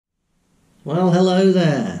Well, hello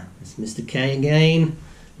there. It's Mr. K again,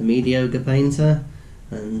 the MediOgre painter,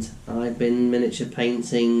 and I've been miniature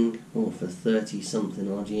painting for 30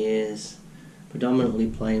 something odd years, predominantly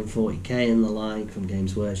playing 40k and the like from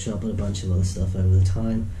Games Workshop and a bunch of other stuff over the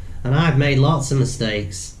time, and I've made lots of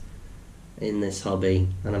mistakes in this hobby,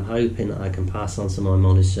 and I'm hoping that I can pass on some of my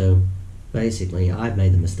knowledge, so basically I've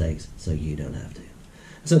made the mistakes so you don't have to.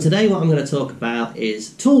 So today what I'm going to talk about is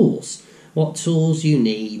tools. What tools you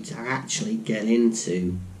need to actually get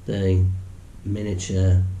into the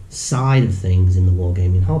miniature side of things in the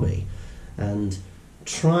wargaming hobby, and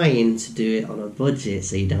trying to do it on a budget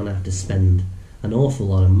so you don't have to spend an awful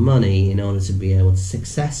lot of money in order to be able to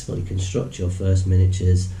successfully construct your first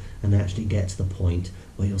miniatures and actually get to the point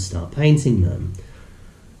where you'll start painting them.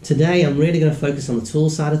 Today I'm really going to focus on the tool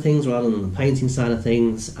side of things rather than the painting side of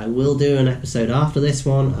things. I will do an episode after this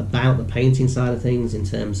one about the painting side of things in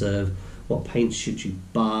terms of what paints should you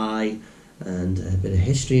buy, and a bit of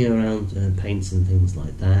history around paints and things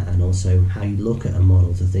like that, and also how you look at a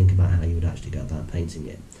model to think about how you would actually go about painting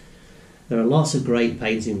it. There are lots of great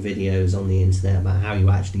painting videos on the internet about how you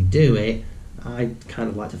actually do it. I kind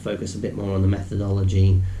of like to focus a bit more on the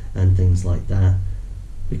methodology and things like that,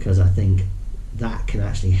 because I think that can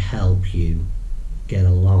actually help you get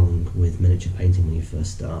along with miniature painting when you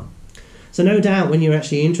first start. So no doubt when you're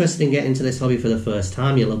actually interested in getting into this hobby for the first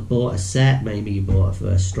time, you'll have bought a set. Maybe you bought a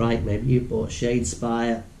First Strike, maybe you bought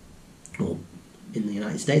Shadespire, or in the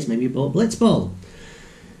United States maybe you bought Blitzball.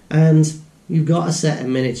 And you've got a set of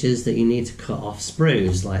miniatures that you need to cut off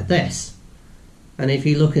sprues like this. And if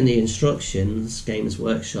you look in the instructions, Games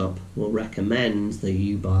Workshop will recommend that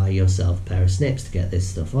you buy yourself a pair of snips to get this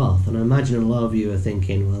stuff off. And I imagine a lot of you are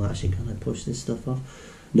thinking, well, actually, can I push this stuff off?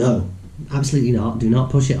 No, absolutely not. Do not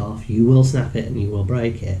push it off. You will snap it and you will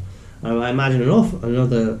break it. I imagine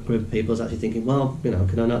another group of people is actually thinking, well, you know,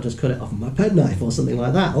 can I not just cut it off with my penknife or something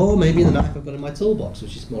like that? Or maybe the knife I've got in my toolbox,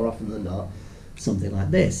 which is more often than not something like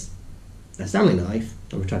this. A Stanley knife,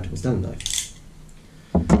 a retractable Stanley knife.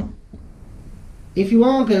 If you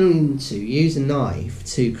are going to use a knife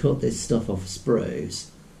to cut this stuff off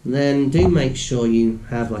sprues, then do make sure you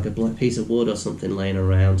have like a piece of wood or something laying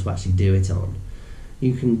around to actually do it on.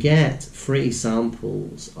 You can get free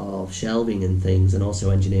samples of shelving and things, and also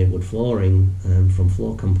engineered wood flooring from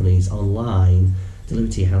floor companies online,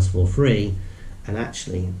 delivered to your house for free, and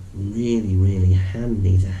actually really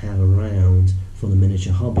handy to have around for the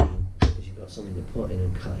miniature hobby, because you've got something to put in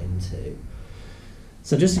and cut into.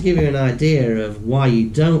 So just to give you an idea of why you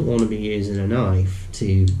don't want to be using a knife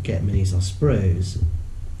to get minis off sprues,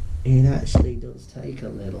 it actually does take a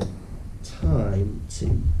little time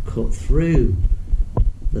to cut through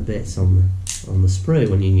the bits on the sprue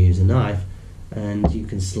when you use a knife, and you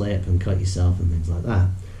can slip and cut yourself and things like that.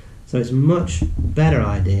 So it's a much better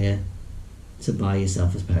idea to buy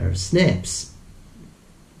yourself a pair of snips.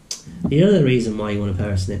 The other reason why you want a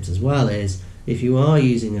pair of snips as well is if you are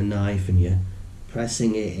using a knife and you're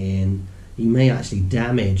pressing it in, you may actually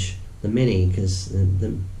damage the mini, because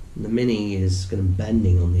the mini is going to be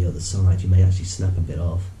bending on the other side. You may actually snap a bit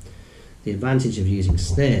off. The advantage of using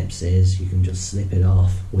snips is you can just snip it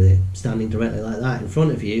off with it standing directly like that in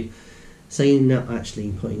front of you, so you're not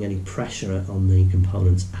actually putting any pressure on the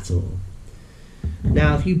components at all.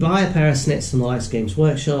 Now, if you buy a pair of snips from the likes of Games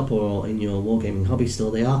Workshop or in your wargaming hobby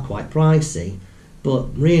store, they are quite pricey,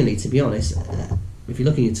 but really, to be honest, if you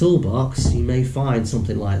look in your toolbox, you may find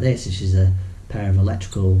something like this, which is a pair of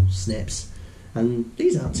electrical snips, and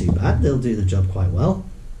these aren't too bad. They'll do the job quite well.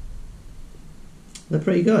 They're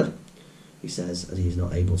pretty good, he says, as he's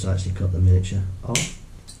not able to actually cut the miniature off.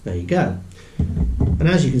 There you go. And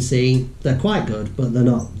as you can see, they're quite good, but they're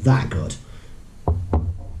not that good.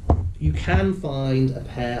 You can find a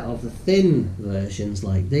pair of the thin versions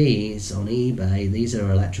like these on eBay. These are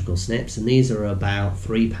electrical snips, and these are about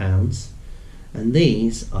 £3. And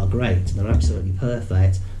these are great. They're absolutely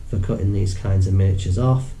perfect for cutting these kinds of miniatures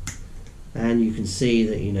off. And you can see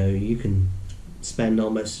that, you know, you can spend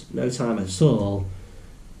almost no time at all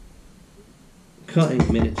cutting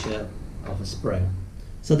a miniature off a sprue.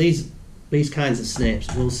 So these kinds of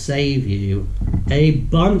snips will save you a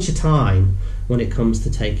bunch of time when it comes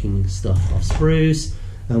to taking stuff off sprues,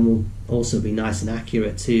 and will also be nice and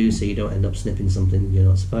accurate too, so you don't end up snipping something you're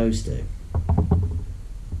not supposed to.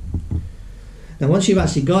 Now once you've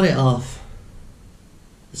actually got it off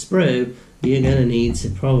the sprue, you're going to need to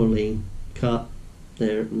probably cut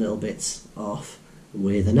the little bits off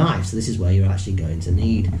with a knife. So this is where you're actually going to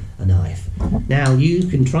need a knife. Now you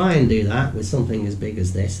can try and do that with something as big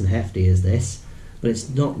as this and hefty as this, but it's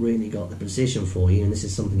not really got the precision for you, and this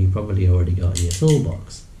is something you probably already got in your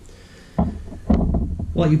toolbox.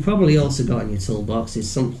 What you probably also got in your toolbox is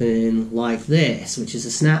something like this, which is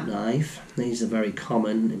a snap knife. These are very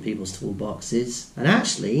common in people's toolboxes, and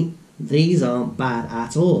actually these aren't bad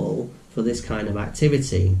at all for this kind of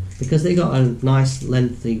activity, because they got a nice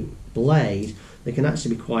lengthy blade. They can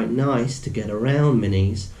actually be quite nice to get around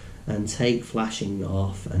minis and take flashing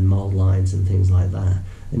off and mould lines and things like that,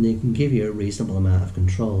 and they can give you a reasonable amount of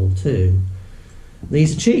control too.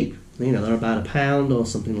 These are cheap, you know, they're about £1 or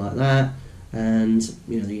something like that, and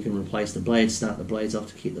you know, you can replace the blades, snap the blades off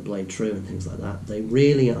to keep the blade true and things like that. They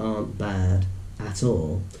really aren't bad at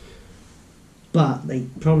all, but they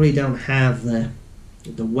probably don't have the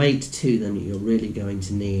weight to them that you're really going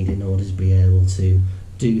to need in order to be able to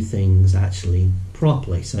do things actually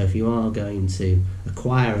properly. So if you are going to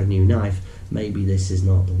acquire a new knife, maybe this is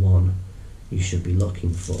not the one you should be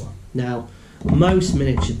looking for. Now, most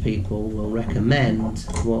miniature people will recommend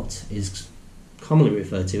what is commonly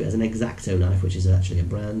referred to as an X-Acto knife, which is actually a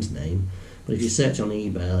brand name, but if you search on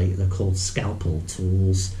eBay, they're called scalpel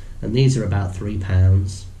tools, and these are about £3.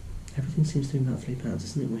 Everything seems to be about £3,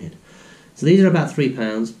 isn't it weird? So these are about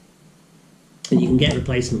 £3, and you can get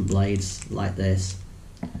replacement blades like this.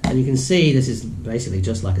 And you can see this is basically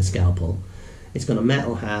just like a scalpel. It's got a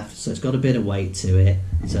metal haft, so it's got a bit of weight to it,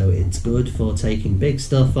 so it's good for taking big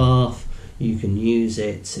stuff off. You can use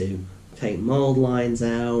it to take mould lines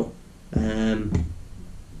out.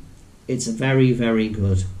 It's a very, very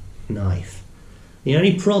good knife. The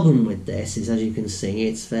only problem with this is, as you can see,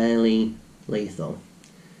 it's fairly lethal.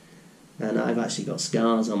 And I've actually got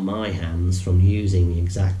scars on my hands from using the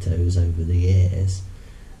X-Actos over the years.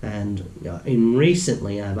 And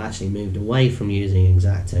recently I've actually moved away from using an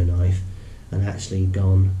X-Acto knife and actually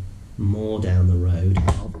gone more down the road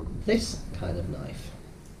of this kind of knife.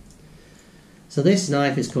 So this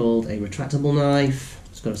knife is called a retractable knife.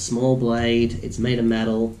 It's got a small blade, it's made of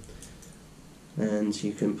metal, and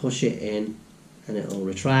you can push it in and it will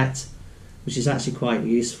retract, which is actually quite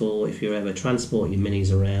useful if you ever transport your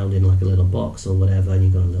minis around in like a little box or whatever, and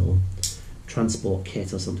you've got a little transport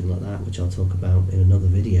kit or something like that, which I'll talk about in another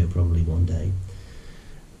video probably one day.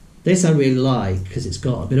 This I really like because it's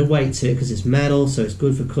got a bit of weight to it, because it's metal, so it's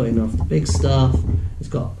good for cutting off the big stuff. It's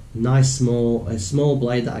got a small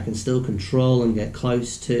blade that I can still control and get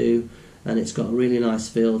close to, and it's got a really nice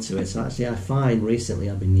feel to it. So actually I find recently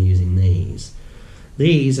I've been using these.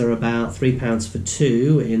 These are about £3 for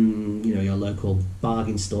two in, you know, your local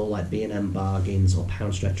bargain store like B&M Bargains or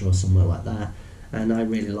Pound Stretcher or somewhere like that. And I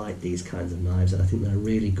really like these kinds of knives. I think they're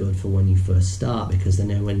really good for when you first start, because they're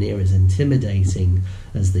nowhere near as intimidating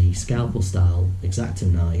as the scalpel style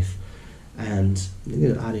X-Acto knife, and you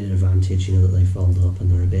know, added advantage, you know, that they fold up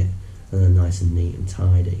and they're nice and neat and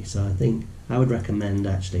tidy. So I think I would recommend,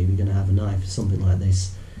 actually, if you're going to have a knife, something like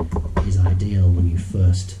this is ideal when you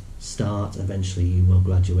first start. Eventually you will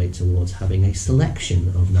graduate towards having a selection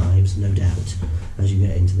of knives, no doubt, as you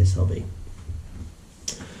get into this hobby.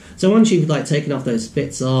 So once you've taken off those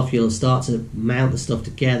bits off, you'll start to mount the stuff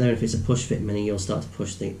together. If it's a push fit mini, you'll start to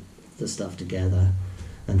push the stuff together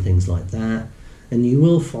and things like that. And you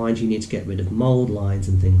will find you need to get rid of mould lines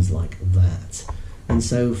and things like that. And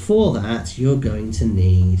so for that, you're going to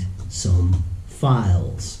need some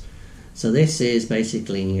files. So this is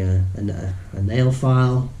basically a nail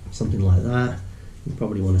file, something like that. You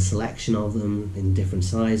probably want a selection of them in different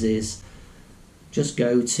sizes. Just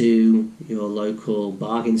go to your local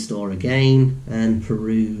bargain store again and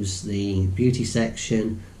peruse the beauty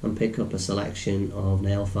section and pick up a selection of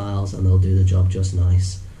nail files, and they'll do the job just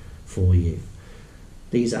nice for you.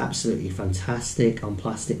 These are absolutely fantastic on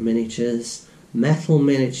plastic miniatures. Metal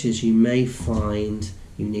miniatures, you may find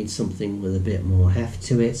you need something with a bit more heft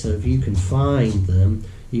to it, so if you can find them,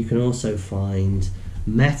 you can also find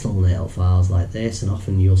metal nail files like this, and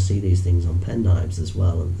often you'll see these things on pen knives as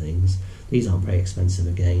well and things. These aren't very expensive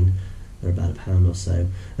again, they're about £1 or so,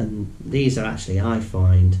 and these are actually, I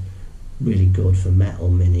find, really good for metal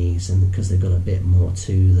minis, and because they've got a bit more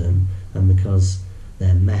to them, and because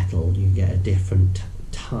they're metal, you get a different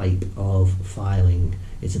type of filing.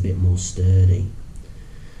 It's a bit more sturdy.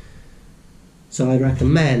 So I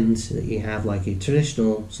recommend that you have like your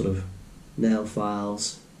traditional sort of nail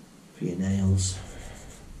files for your nails,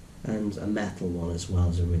 and a metal one as well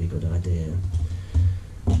is a really good idea.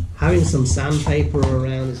 Having some sandpaper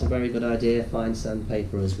around is a very good idea. Fine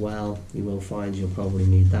sandpaper as well. You will find you'll probably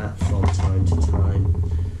need that from time to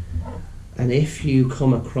time. And if you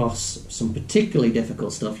come across some particularly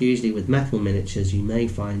difficult stuff, usually with metal miniatures, you may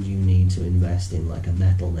find you need to invest in like a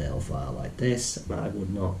metal nail file like this. I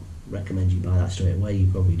would not recommend you buy that straight away.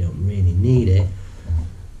 You probably don't really need it,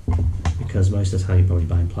 because most of the time you're probably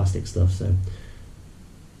buying plastic stuff. So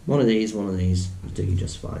one of these will do you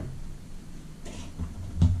just fine.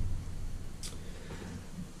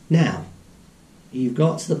 Now, you've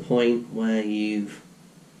got to the point where you've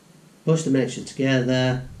pushed the miniature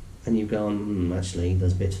together and you've gone, actually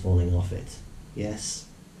there's bits falling off it. Yes,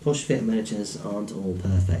 push fit miniatures aren't all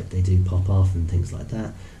perfect, they do pop off and things like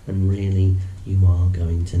that, and really you are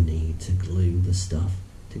going to need to glue the stuff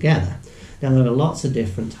together. Now there are lots of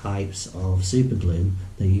different types of super glue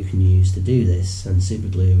that you can use to do this, and super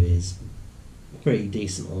glue is pretty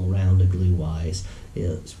decent all-rounder glue wise.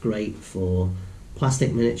 It's great for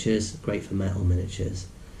plastic miniatures, great for metal miniatures.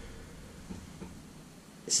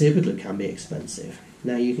 Super glue can be expensive.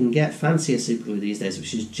 Now you can get fancier super glue these days,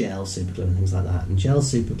 which is gel super glue and things like that, and gel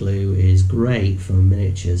super glue is great for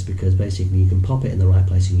miniatures because basically you can pop it in the right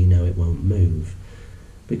place and you know it won't move,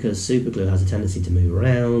 because super glue has a tendency to move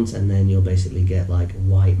around and then you'll basically get like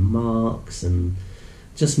white marks and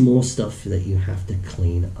just more stuff that you have to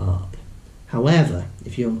clean up. However,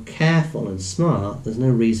 if you're careful and smart, there's no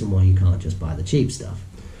reason why you can't just buy the cheap stuff.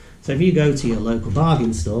 So if you go to your local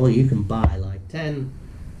bargain store, you can buy like 10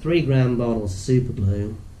 3-gram bottles of super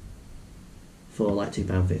glue for like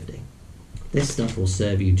 £2.50. This stuff will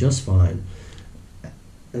serve you just fine.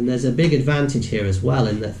 And there's a big advantage here as well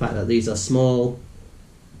in the fact that these are small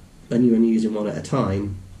and you're only using one at a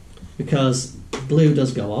time, because glue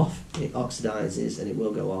does go off, it oxidizes and it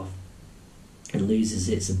will go off and loses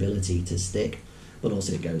its ability to stick, but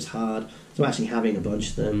also it goes hard. So actually having a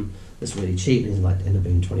bunch of them that's really cheap, these might end up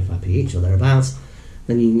being 25p each or thereabouts,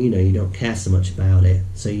 then you know you don't care so much about it,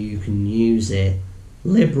 so you can use it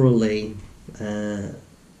liberally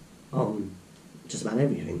on just about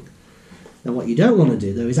everything. Now what you don't want to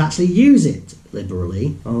do though is actually use it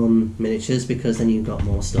liberally on miniatures, because then you've got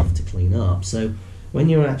more stuff to clean up. So when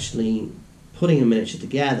you're actually putting a miniature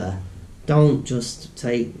together, don't just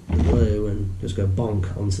take the glue and just go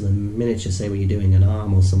bonk onto the miniature. Say when you're doing an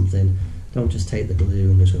arm or something, don't just take the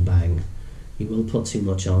glue and just go bang. You will put too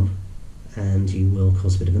much on and you will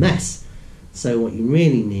cause a bit of a mess. So what you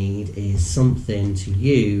really need is something to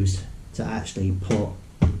use to actually put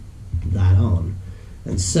that on.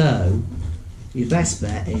 And so your best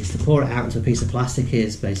bet is to pour it out into a piece of plastic.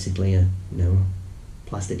 Here's basically a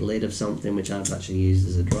plastic lid of something, which I've actually used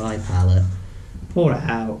as a dry palette. Pour it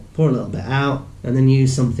out, pour a little bit out, and then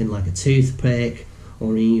use something like a toothpick,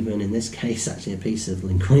 or even in this case actually a piece of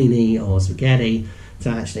linguine or spaghetti, to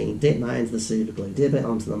actually dip that into the super glue, dip it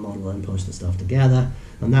onto the model and push the stuff together,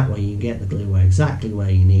 and that way you get the glue exactly where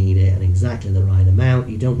you need it and exactly the right amount.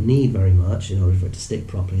 You don't need very much in order for it to stick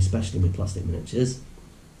properly, especially with plastic miniatures,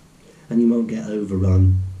 and you won't get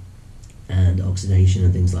overrun and oxidation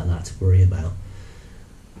and things like that to worry about,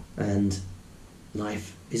 and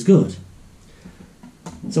life is good.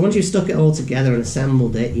 So once you've stuck it all together and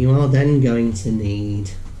assembled it, you are then going to need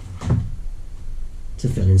to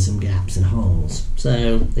fill in some gaps and holes.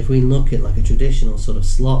 So if we look at like a traditional sort of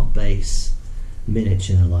slot base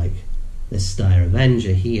miniature like this Steyr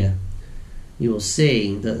Avenger here, you will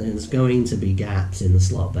see that there's going to be gaps in the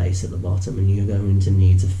slot base at the bottom, and you're going to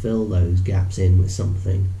need to fill those gaps in with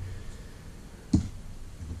something.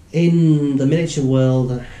 In the miniature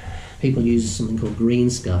world, people use something called green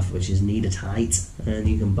scuff, which is kneader tight, and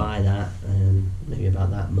you can buy that, maybe about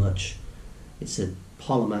that much. It's a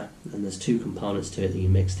polymer, and there's two components to it that you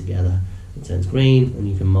mix together. It turns green, and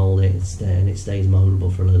you can mould it, and it stays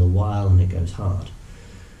mouldable for a little while, and it goes hard.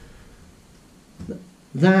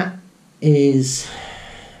 That is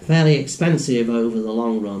fairly expensive over the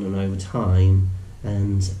long run and over time,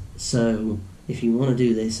 and so if you want to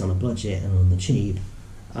do this on a budget and on the cheap,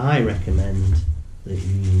 I recommend that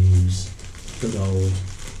you use good old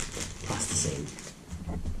plasticine,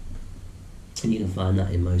 and you can find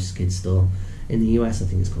that in most skid store. In the US I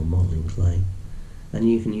think it's called modelling clay, and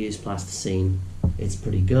you can use plasticine. It's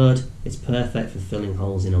pretty good, it's perfect for filling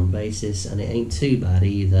holes in on bases, and it ain't too bad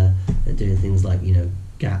either at doing things like, you know,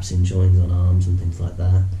 gaps in joins on arms and things like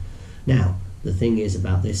that. Now the thing is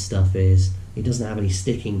about this stuff is it doesn't have any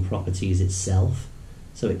sticking properties itself,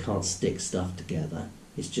 so it can't stick stuff together.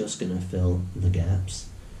 It's just going to fill the gaps,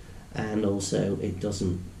 and also it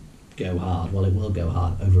doesn't go hard. Well, it will go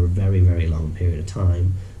hard over a very, very long period of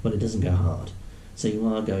time, but it doesn't go hard. So you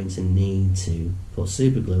are going to need to put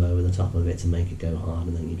super glue over the top of it to make it go hard,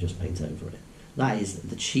 and then you just paint over it. That is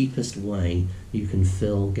the cheapest way you can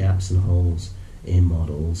fill gaps and holes in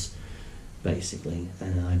models, basically,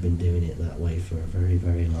 and I've been doing it that way for a very,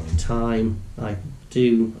 very long time. I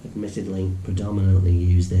do admittedly predominantly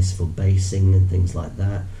use this for basing and things like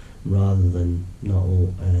that, rather than not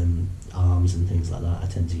all arms and things like that. I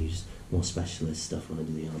tend to use more specialist stuff when I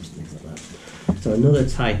do the arms and things like that. So another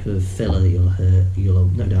type of filler that you'll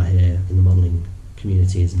no doubt hear in the modelling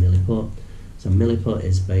community is milliput. So milliput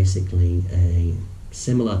is basically a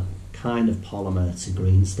similar kind of polymer to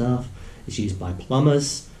green stuff. It's used by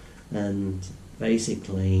plumbers, and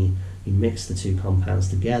basically you mix the two compounds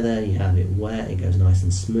together, you have it wet, it goes nice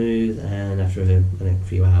and smooth, and after a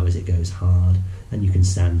few hours it goes hard, and you can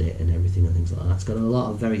sand it and everything and things like that. It's got a lot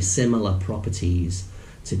of very similar properties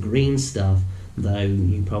to green stuff, though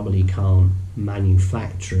you probably can't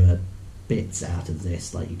manufacture bits out of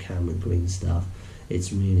this like you can with green stuff.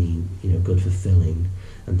 It's really, good for filling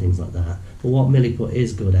and things like that. But what milliput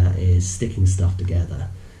is good at is sticking stuff together.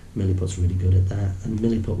 Milliput's really good at that, and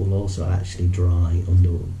milliput will also actually dry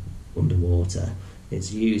underwater.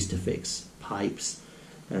 It's used to fix pipes,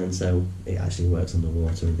 and so it actually works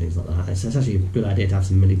underwater and things like that. So it's actually a good idea to have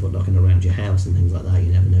some milliput knocking around your house and things like that.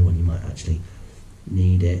 You never know when you might actually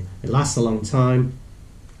need it. It lasts a long time.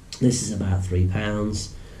 This is about £3,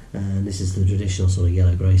 and this is the traditional sort of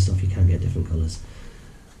yellow-grey stuff. You can get different colours,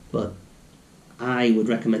 but I would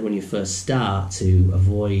recommend when you first start to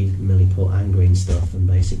avoid milliput and green stuff and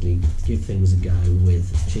basically give things a go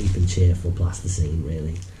with cheap and cheerful plasticine,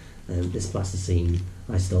 really. This plasticine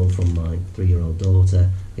I stole from my 3-year-old daughter.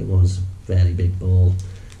 It was a fairly big ball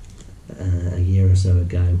a year or so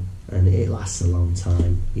ago, and it lasts a long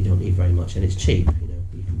time. You don't need very much, and it's cheap.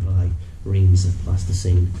 You can buy reams of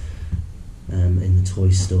plasticine in the toy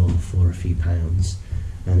store for a few pounds,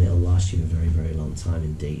 and it'll last you a very, very long time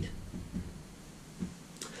indeed.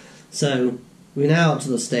 So we're now up to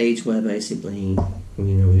the stage where basically,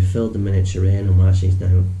 we've filled the miniature in, and we're actually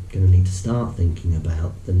now going to need to start thinking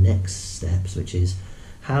about the next steps, which is,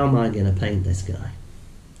 how am I going to paint this guy?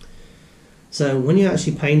 So when you're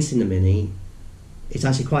actually painting the mini, it's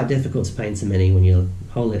actually quite difficult to paint a mini when you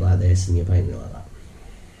hold it like this and you're painting it like that.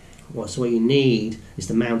 So what you need is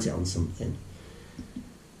to mount it on something.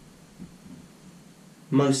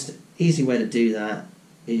 Most easy way to do that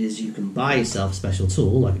is you can buy yourself a special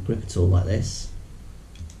tool, like a gripper tool like this.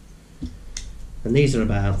 And these are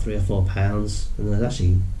about £3 or £4, and there's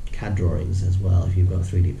actually CAD drawings as well. If you've got a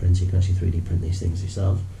 3D printer, you can actually 3D print these things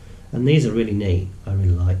yourself. And these are really neat. I really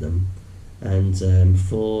like them. And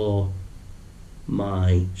for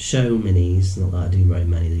my show minis, not that I do very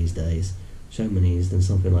many these days, show minis, then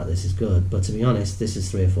something like this is good. But to be honest, this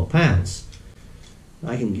is £3 or £4.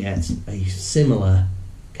 I can get a similar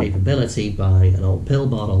capability by an old pill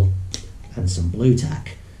bottle and some blue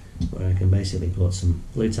tack, where I can basically put some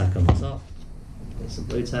blue tack on the top. Get some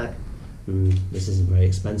blue tack. This isn't very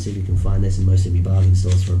expensive. You can find this in most of your bargain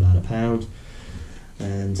stores for about £1,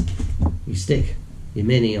 and you stick your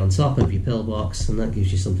mini on top of your pill box, and that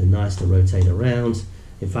gives you something nice to rotate around.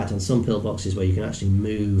 In fact, on some pill boxes where you can actually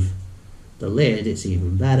move the lid, it's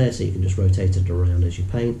even better, so you can just rotate it around as you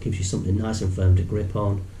paint. Gives you something nice and firm to grip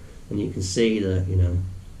on, and you can see that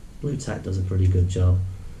blue tack does a pretty good job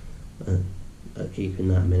at keeping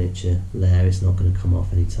that miniature there. It's not going to come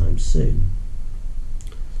off anytime soon.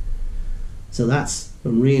 So that's a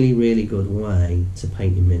really, really good way to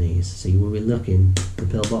paint your minis. So you will be looking for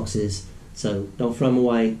pill boxes, so don't throw them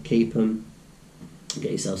away, keep them,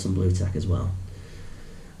 get yourself some blue tack as well.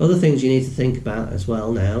 Other things you need to think about as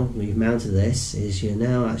well now, when you've mounted this, is you're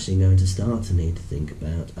now actually going to start to need to think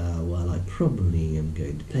about, well, I probably am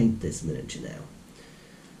going to paint this miniature now.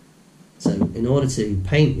 So in order to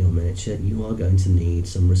paint your miniature, you are going to need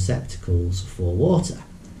some receptacles for water.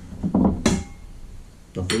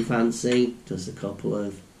 Nothing fancy, just a couple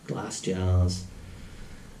of glass jars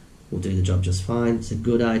will do the job just fine. It's a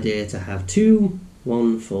good idea to have two,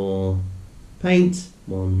 one for paint,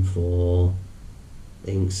 one for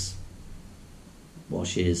inks,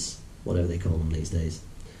 washes, whatever they call them these days,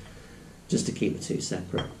 just to keep the two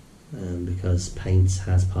separate, because paint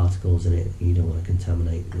has particles in it. You don't want to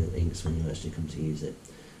contaminate the inks when you actually come to use it.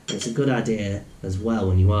 And it's a good idea as well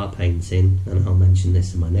when you are painting, and I'll mention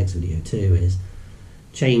this in my next video too, is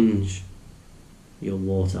change your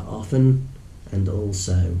water often, and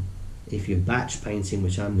also if you're batch painting,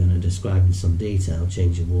 which I'm going to describe in some detail,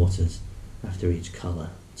 change your waters after each colour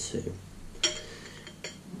too.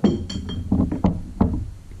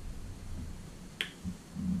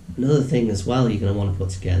 Another thing as well you're going to want to put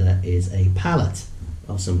together is a palette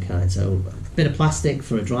of some kind. So a bit of plastic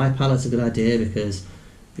for a dry pallette's a good idea, because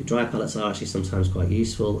your dry palettes are actually sometimes quite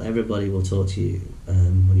useful. Everybody will talk to you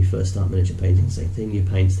when you first start miniature painting, the same thing: you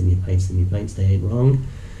paint, then you paint, then you paint. They ain't wrong.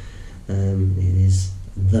 It is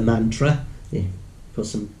the mantra. You put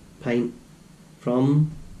some paint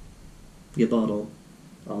from your bottle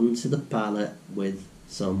onto the palette with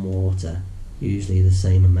some water, usually the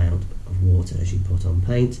same amount of water as you put on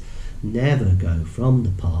paint, never go from the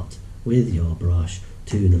pot with your brush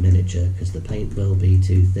to the miniature, because the paint will be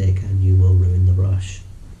too thick and you will ruin the brush.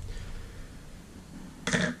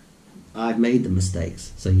 I've made the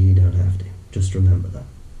mistakes, so you don't have to. Just remember that.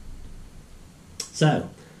 So,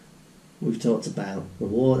 we've talked about the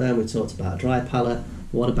water, we've talked about a dry palette.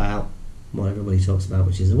 What about what everybody talks about,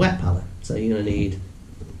 which is a wet palette? So you're going to need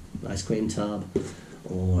an ice cream tub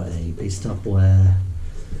or a piece of Tupperware,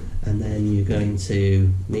 and then you're going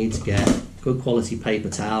to need to get good quality paper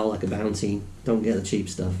towel, like a Bounty. Don't get the cheap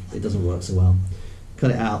stuff, it doesn't work so well.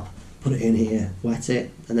 Cut it out, put it in here, wet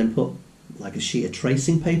it, and then put like a sheet of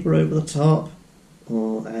tracing paper over the top,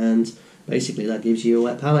 and basically that gives you a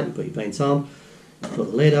wet palette. You put your paint on, put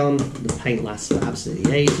the lid on, the paint lasts for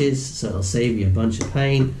absolutely ages, so it'll save you a bunch of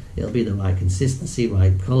paint. It'll be the right consistency,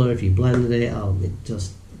 right colour. If you blended it, it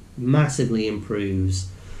just massively improves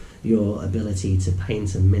your ability to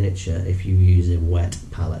paint a miniature if you use a wet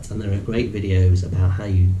palette. And there are great videos about how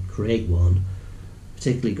you create one,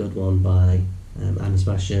 particularly good one by Adam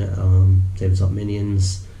Smasher on Tabletop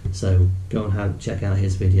Minions. So go and check out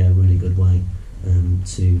his video, really good way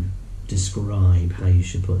to describe how you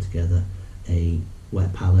should put together a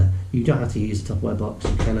wet palette. You don't have to use a Tupperware box,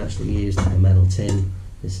 you can actually use a metal tin.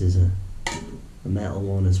 This is a metal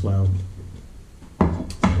one as well.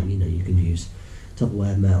 So, you can use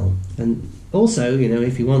Tupperware metal. And also,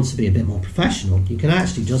 if you want to be a bit more professional, you can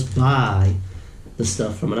actually just buy the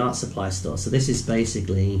stuff from an art supply store. So this is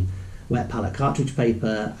basically wet palette cartridge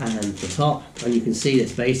paper and the top, and you can see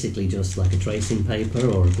it's basically just like a tracing paper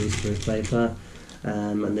or a greaseproof paper,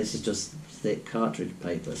 and this is just thick cartridge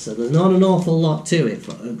paper. So there's not an awful lot to it,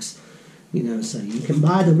 folks. So you can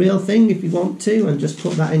buy the real thing if you want to and just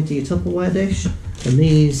put that into your Tupperware dish, and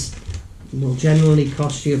these will generally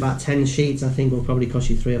cost you about 10 sheets. I think will probably cost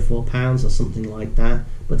you £3 or £4 or something like that,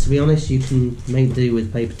 but to be honest, you can make do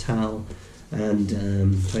with paper towel and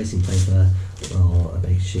tracing paper or a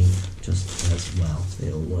base sheet just as well.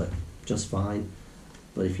 It'll work just fine,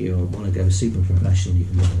 but if you want to go super professional, you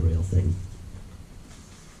can buy the real thing.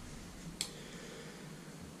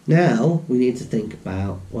 Now we need to think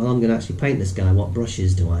about, well, I'm going to actually paint this guy, what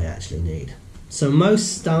brushes do I actually need? So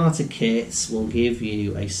most starter kits will give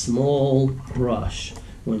you a small brush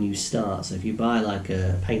when you start. So if you buy like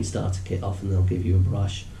a paint starter kit, often they'll give you a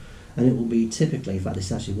brush, and it will be typically, in fact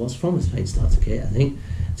this actually was from this paint starter kit, I think,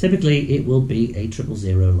 typically it will be a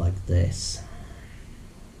 000 like this.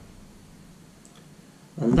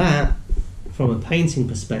 And that, from a painting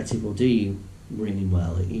perspective, will do you really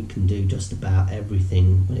well. You can do just about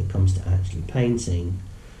everything when it comes to actually painting.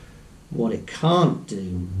 What it can't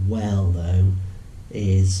do well though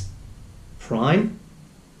is prime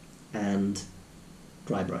and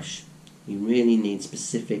dry brush. You really need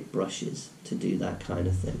specific brushes to do that kind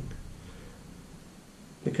of thing,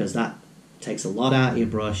 because that takes a lot out of your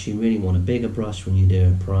brush. You really want a bigger brush when you do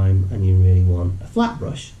a prime, and you really want a flat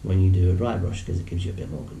brush when you do a dry brush, because it gives you a bit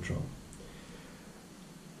more control.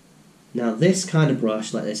 Now this kind of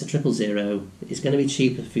brush, like this, a 000, is going to be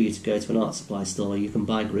cheaper for you to go to an art supply store. You can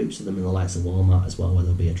buy groups of them in the likes of Walmart as well, where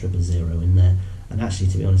there'll be a 000 in there. And actually,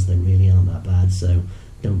 to be honest, they really aren't that bad, so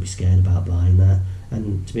don't be scared about buying that.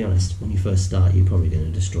 And to be honest, when you first start, you're probably going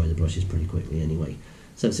to destroy the brushes pretty quickly anyway.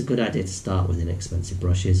 So it's a good idea to start with inexpensive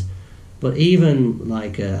brushes. But even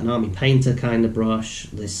like an army painter kind of brush,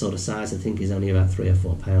 this sort of size, I think is only about £3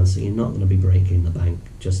 or £4, so you're not going to be breaking the bank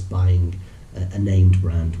just buying a named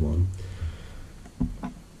brand one.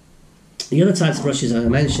 The other types of brushes I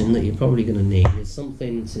mentioned that you're probably going to need is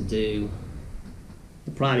something to do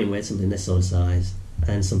the priming with, something this sort of size,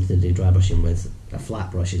 and something to do dry brushing with. A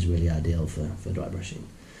flat brush is really ideal for dry brushing.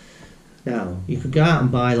 Now, you could go out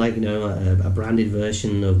and buy like a branded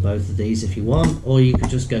version of both of these if you want, or you could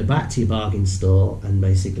just go back to your bargain store and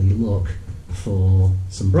basically look for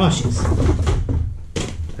some brushes.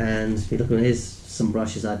 And if you look at here's some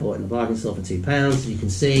brushes I bought in the bargain store for £2. You can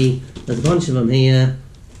see there's a bunch of them here.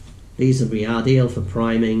 These will be ideal for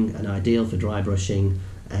priming and ideal for dry brushing,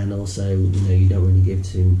 and also you don't really give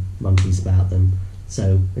two monkeys about them.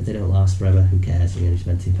 So if they don't last forever, who cares? You only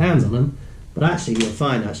spend £2 on them. But actually, you'll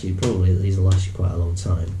find probably that these will last you quite a long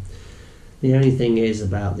time. The only thing is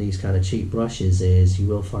about these kind of cheap brushes is you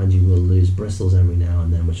will find you will lose bristles every now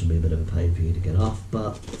and then, which will be a bit of a pain for you to get off.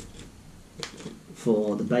 But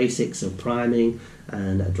for the basics of priming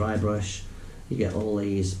and a dry brush, you get all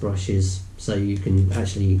these brushes, so you can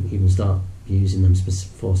actually even start using them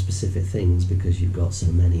for specific things because you've got so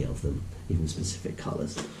many of them, even specific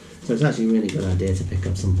colours. So it's actually a really good idea to pick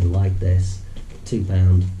up something like this, £2,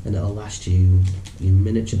 and it'll last you your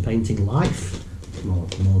miniature painting life, more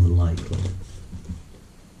than likely.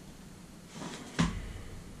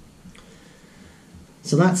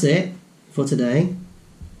 So that's it for today.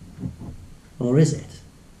 Or is it?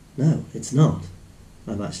 No, it's not.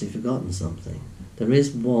 I've actually forgotten something. There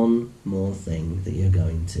is one more thing that you're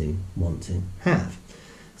going to want to have.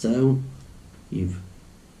 So you've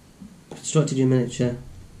constructed your miniature,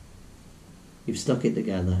 you've stuck it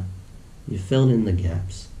together, you've filled in the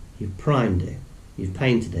gaps, you've primed it, you've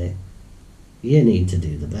painted it. You need to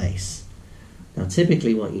do the base. Now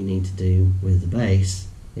typically what you need to do with the base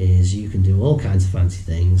is you can do all kinds of fancy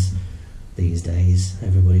things these days.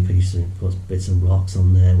 Everybody puts bits of rocks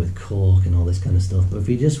on there with cork and all this kind of stuff, but if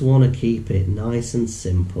you just want to keep it nice and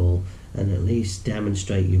simple and at least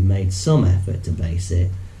demonstrate you've made some effort to base it,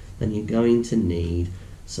 then you're going to need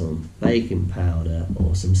some baking powder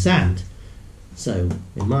or some sand. So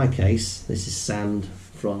in my case, this is sand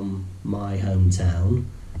from my hometown.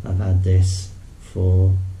 I've had this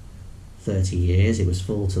for 30 years. It was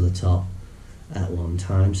full to the top at one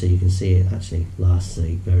time, so you can see it actually lasts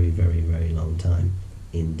a very, very, very long time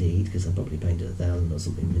indeed, because I probably painted 1,000 or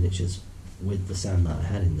something miniatures with the sand that I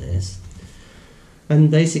had in this. And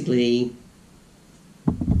basically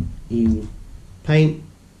you paint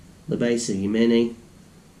the base of your mini,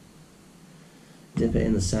 dip it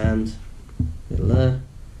in the sand,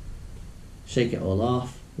 shake it all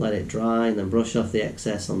off, let it dry, and then brush off the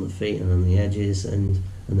excess on the feet and on the edges, and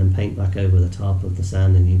then paint back over the top of the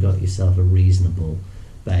sand, and you've got yourself a reasonable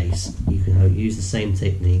base. You can use the same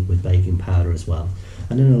technique with baking powder as well.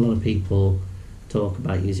 I know a lot of people talk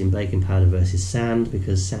about using baking powder versus sand,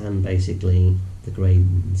 because sand, basically the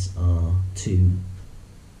gradients are too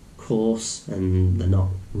coarse and they're not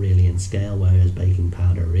really in scale, whereas baking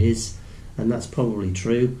powder is, and that's probably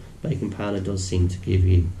true. Baking powder does seem to give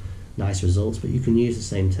you nice results, but you can use the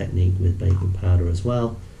same technique with baking powder as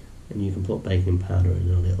well, and you can put baking powder in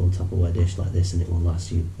a little Tupperware dish like this and it will last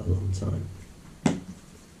you a long time.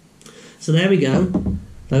 So there we go.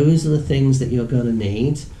 Those are the things that you're going to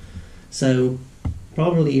need. So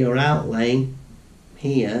probably your outlay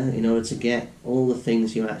here, in order to get all the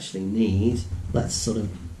things you actually need, let's sort of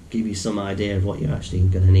give you some idea of what you're actually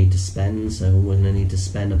going to need to spend. So we're going to need to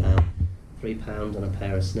spend about £3 on a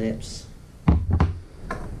pair of snips,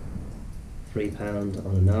 £3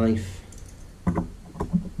 on a knife,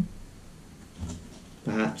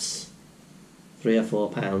 perhaps £3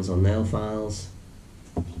 or £4 on nail files,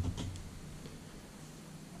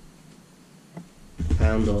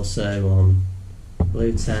 £1 or so on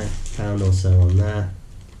glue tack, £1 or so on that.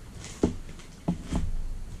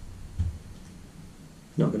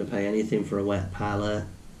 Not going to pay anything for a wet palette.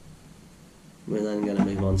 We're then going to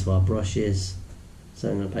move on to our brushes. So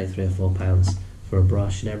I'm going to pay £3 or £4 for a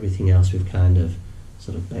brush, and everything else we've kind of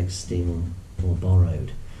sort of begged, steal or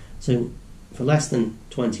borrowed. So for less than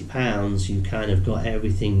 £20 you kind of got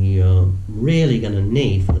everything you're really going to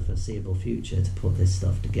need for the foreseeable future to put this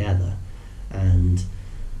stuff together. And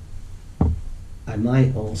I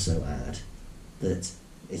might also add that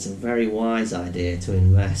it's a very wise idea to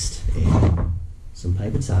invest in some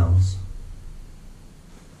paper towels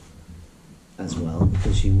as well,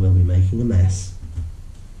 because you will be making a mess.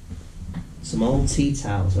 Some old tea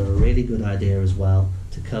towels are a really good idea as well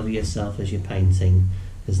to cover yourself as you're painting,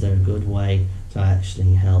 because they're a good way to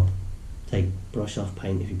actually help brush off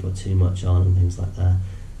paint if you put too much on and things like that.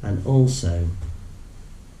 And also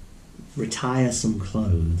retire some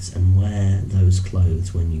clothes and wear those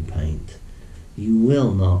clothes when you paint. You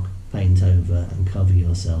will not paint over and cover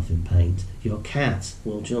yourself in paint. Your cat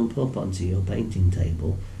will jump up onto your painting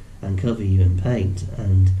table and cover you in paint,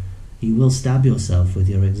 and you will stab yourself with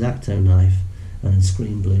your X-Acto knife and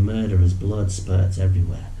scream blue murder as blood spurts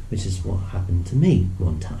everywhere, which is what happened to me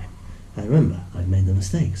one time. And remember, I've made the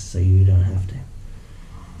mistakes, so you don't have to.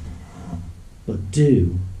 But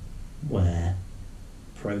do wear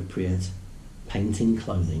appropriate painting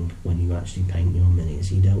clothing when you actually paint your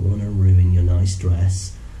minis. You don't want to ruin your nice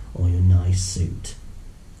dress or your nice suit.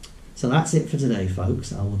 So that's it for today,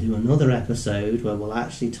 folks. I will do another episode where we'll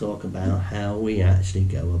actually talk about how we actually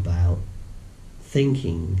go about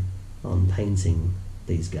thinking on painting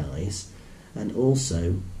these guys, and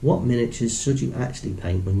also what miniatures should you actually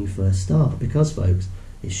paint when you first start, because folks,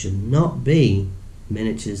 it should not be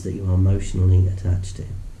miniatures that you are emotionally attached to.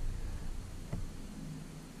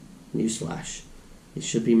 Newsflash, it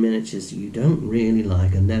should be miniatures that you don't really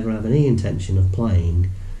like and never have any intention of playing,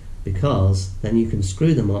 because then you can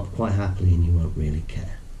screw them up quite happily and you won't really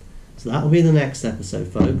care. So that will be the next episode,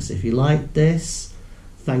 folks. If you liked this,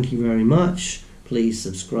 thank you very much. Please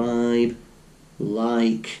subscribe,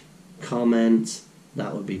 like, comment,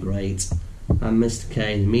 that would be great. I'm Mr.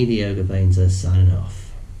 K, the MediOgre painter, signing off.